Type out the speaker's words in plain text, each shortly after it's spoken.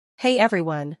Hey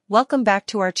everyone, welcome back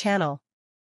to our channel.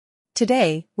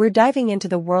 Today, we're diving into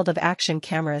the world of action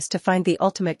cameras to find the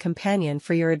ultimate companion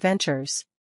for your adventures.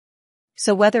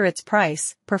 So whether it's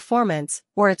price, performance,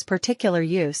 or its particular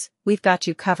use, we've got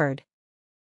you covered.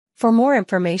 For more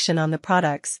information on the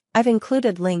products, I've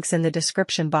included links in the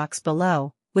description box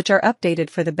below, which are updated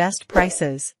for the best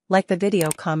prices, like the video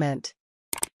comment.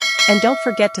 And don't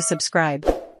forget to subscribe.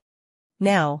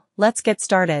 Now, let's get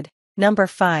started. Number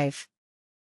 5.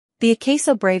 The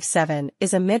AKASO Brave 7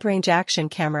 is a mid-range action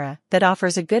camera that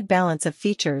offers a good balance of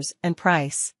features and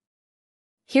price.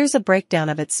 Here's a breakdown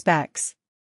of its specs.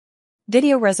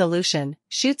 Video resolution: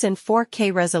 shoots in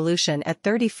 4K resolution at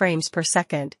 30 frames per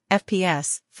second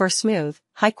 (fps) for smooth,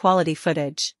 high-quality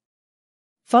footage.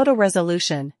 Photo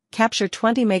resolution: capture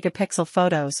 20 megapixel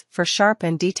photos for sharp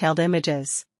and detailed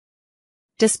images.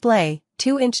 Display: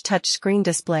 2-inch touchscreen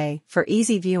display for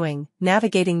easy viewing,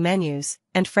 navigating menus,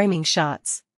 and framing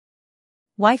shots.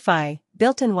 Wi-Fi: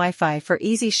 built-in Wi-Fi for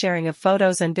easy sharing of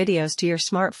photos and videos to your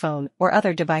smartphone or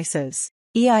other devices.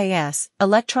 EIS,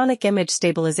 Electronic Image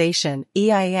Stabilization,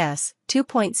 EIS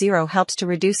 2.0 helps to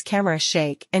reduce camera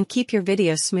shake and keep your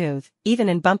video smooth, even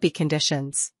in bumpy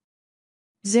conditions.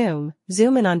 Zoom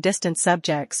in on distant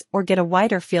subjects or get a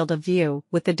wider field of view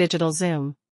with the digital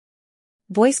zoom.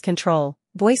 Voice control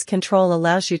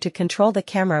allows you to control the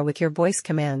camera with your voice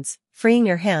commands, freeing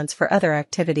your hands for other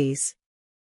activities.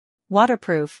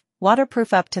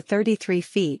 Waterproof up to 33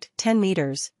 feet 10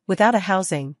 meters, without a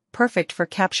housing, perfect for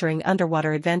capturing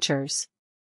underwater adventures.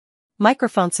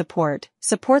 Microphone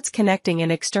supports connecting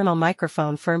an external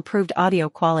microphone for improved audio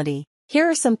quality. Here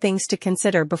are some things to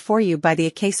consider before you buy the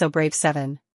AKASO Brave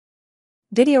 7.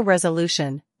 Video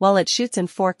resolution: while it shoots in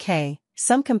 4K,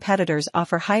 some competitors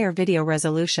offer higher video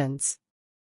resolutions.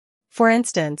 For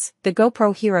instance, the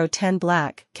GoPro Hero 10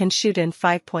 Black can shoot in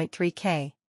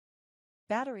 5.3K.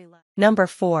 Battery life. Number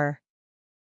 4.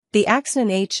 The AXNEN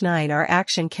H9R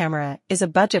action camera is a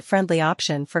budget-friendly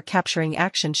option for capturing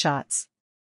action shots.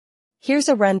 Here's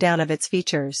a rundown of its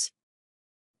features.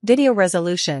 Video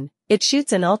resolution: it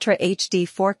shoots in Ultra HD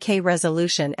 4K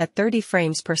resolution at 30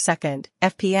 frames per second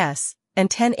 (fps) and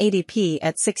 1080p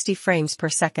at 60 frames per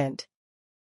second.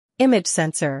 Image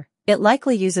sensor: it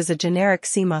likely uses a generic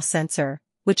CMOS sensor,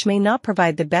 which may not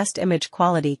provide the best image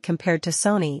quality compared to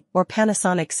Sony or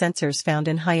Panasonic sensors found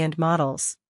in high-end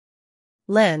models.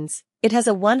 Lens: it has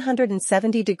a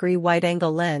 170-degree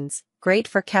wide-angle lens, great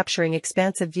for capturing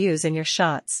expansive views in your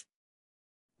shots.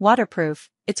 Waterproof: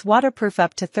 it's waterproof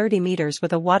up to 30 meters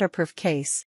with a waterproof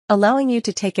case, allowing you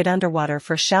to take it underwater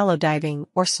for shallow diving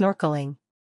or snorkeling.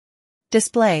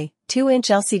 Display: 2-inch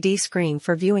LCD screen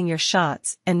for viewing your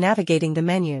shots and navigating the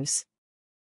menus.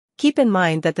 Keep in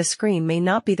mind that the screen may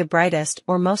not be the brightest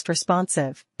or most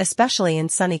responsive, especially in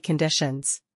sunny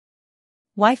conditions.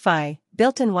 Wi-Fi: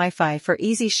 built-in Wi-Fi for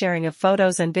easy sharing of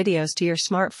photos and videos to your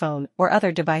smartphone or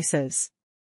other devices.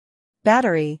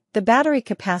 Battery: the battery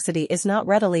capacity is not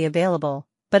readily available,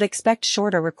 but expect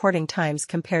shorter recording times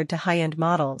compared to high-end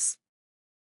models.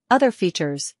 Other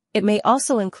features: it may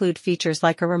also include features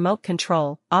like a remote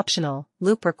control, optional,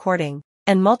 loop recording,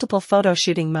 and multiple photo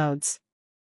shooting modes.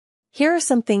 Here are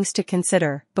some things to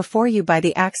consider before you buy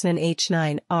the AXNEN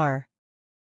H9R.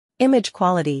 Image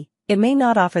quality: it may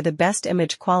not offer the best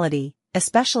image quality,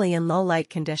 especially in low light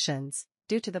conditions,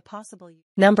 due to the possible.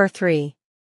 Number 3.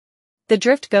 The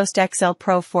Drift Ghost XL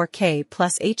Pro 4K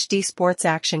Plus HD Sports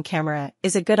Action Camera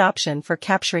is a good option for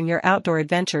capturing your outdoor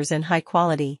adventures in high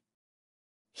quality.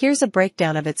 Here's a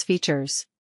breakdown of its features.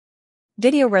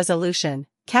 Video resolution: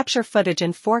 capture footage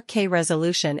in 4K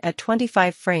resolution at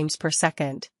 25 frames per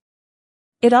second.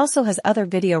 It also has other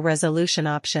video resolution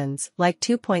options like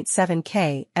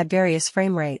 2.7K at various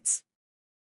frame rates.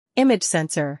 Image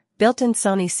sensor: built-in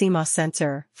Sony CMOS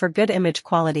sensor for good image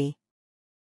quality.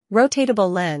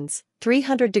 Rotatable lens: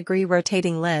 300-degree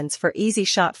rotating lens for easy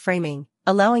shot framing,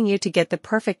 allowing you to get the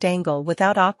perfect angle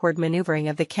without awkward maneuvering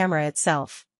of the camera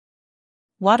itself.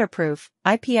 Waterproof: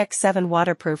 IPX7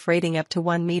 waterproof rating up to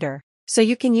 1 meter, so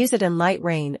you can use it in light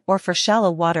rain or for shallow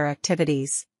water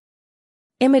activities.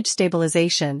 Image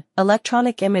stabilization: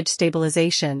 electronic image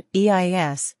stabilization,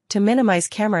 EIS, to minimize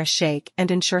camera shake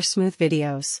and ensure smooth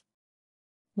videos.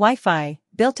 Wi-Fi: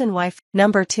 built-in Wi-Fi.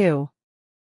 Number 2.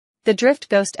 The Drift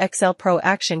Ghost XL Pro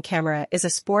action camera is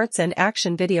a sports and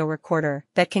action video recorder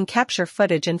that can capture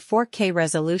footage in 4K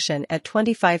resolution at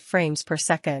 25 frames per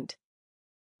second.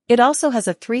 It also has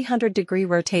a 300-degree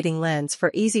rotating lens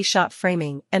for easy shot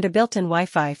framing and a built-in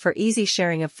Wi-Fi for easy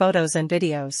sharing of photos and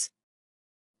videos.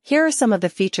 Here are some of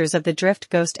the features of the Drift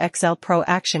Ghost XL Pro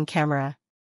action camera.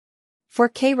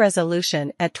 4K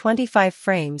resolution at 25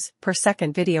 frames per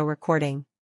second video recording.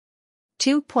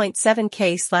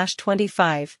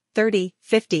 2.7K/25, 30,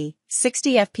 50,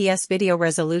 60 fps video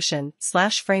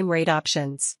resolution/frame rate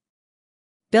options.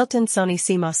 Built-in Sony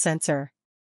CMOS sensor.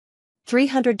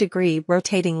 300-degree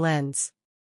rotating lens.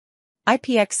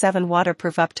 IPX7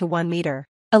 waterproof up to 1 meter.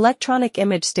 Electronic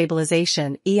image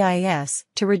stabilization (EIS)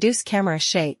 to reduce camera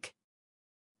shake.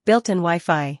 Built-in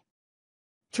Wi-Fi.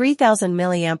 3000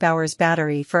 mAh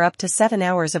battery for up to 7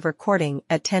 hours of recording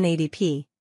at 1080p.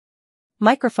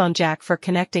 Microphone jack for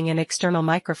connecting an external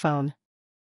microphone.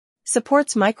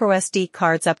 Supports microSD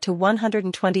cards up to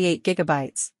 128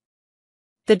 GB.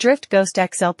 The Drift Ghost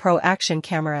XL Pro action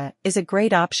camera is a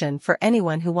great option for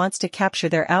anyone who wants to capture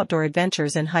their outdoor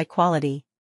adventures in high quality.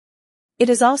 It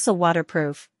is also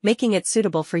waterproof, making it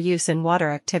suitable for use in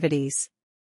water activities.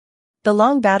 The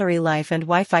long battery life and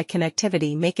Wi-Fi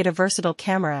connectivity make it a versatile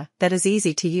camera that is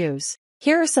easy to use.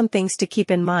 Here are some things to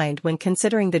keep in mind when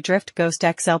considering the Drift Ghost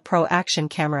XL Pro action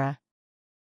camera.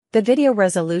 The video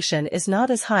resolution is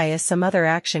not as high as some other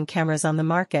action cameras on the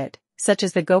market, such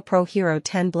as the GoPro Hero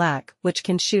 10 Black, which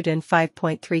can shoot in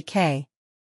 5.3K.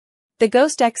 The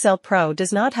Ghost XL Pro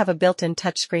does not have a built-in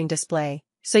touchscreen display,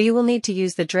 so you will need to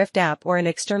use the Drift app or an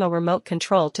external remote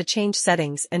control to change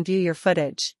settings and view your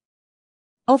footage.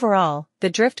 Overall,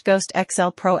 the Drift Ghost XL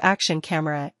Pro action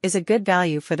camera is a good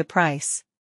value for the price.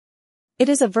 It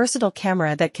is a versatile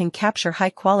camera that can capture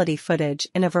high-quality footage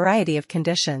in a variety of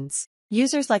conditions.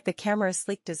 Users like the camera's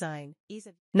sleek design, ease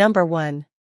of... Number 1.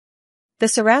 The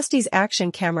CERASTES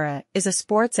action camera is a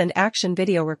sports and action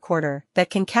video recorder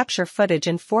that can capture footage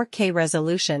in 4K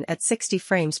resolution at 60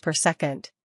 frames per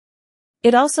second.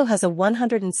 It also has a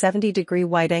 170-degree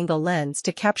wide-angle lens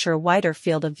to capture a wider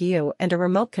field of view and a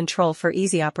remote control for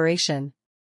easy operation.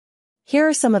 Here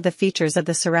are some of the features of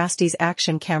the CERASTES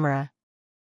action camera.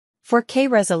 4K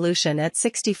resolution at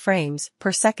 60 frames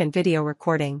per second video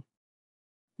recording.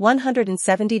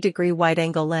 170-degree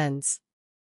wide-angle lens.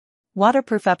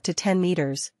 Waterproof up to 10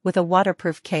 meters, with a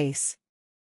waterproof case.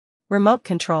 Remote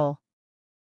control.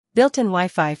 Built-in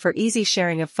Wi-Fi for easy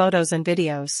sharing of photos and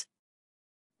videos.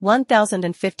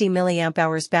 1050 mAh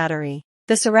battery.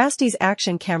 The CERASTES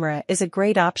action camera is a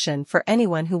great option for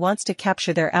anyone who wants to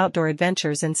capture their outdoor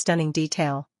adventures in stunning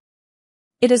detail.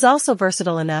 It is also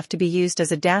versatile enough to be used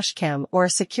as a dashcam or a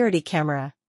security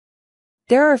camera.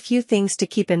 There are a few things to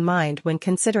keep in mind when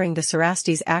considering the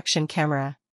CERASTES action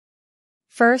camera.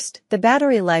 First, the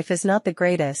battery life is not the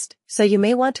greatest, so you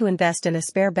may want to invest in a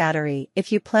spare battery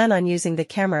if you plan on using the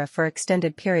camera for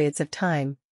extended periods of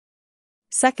time.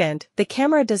 Second, the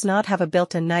camera does not have a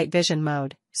built-in night vision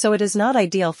mode, so it is not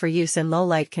ideal for use in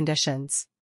low-light conditions.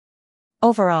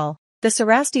 Overall, the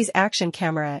CERASTES action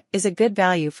camera is a good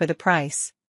value for the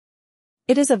price.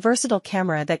 It is a versatile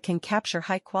camera that can capture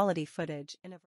high-quality footage in a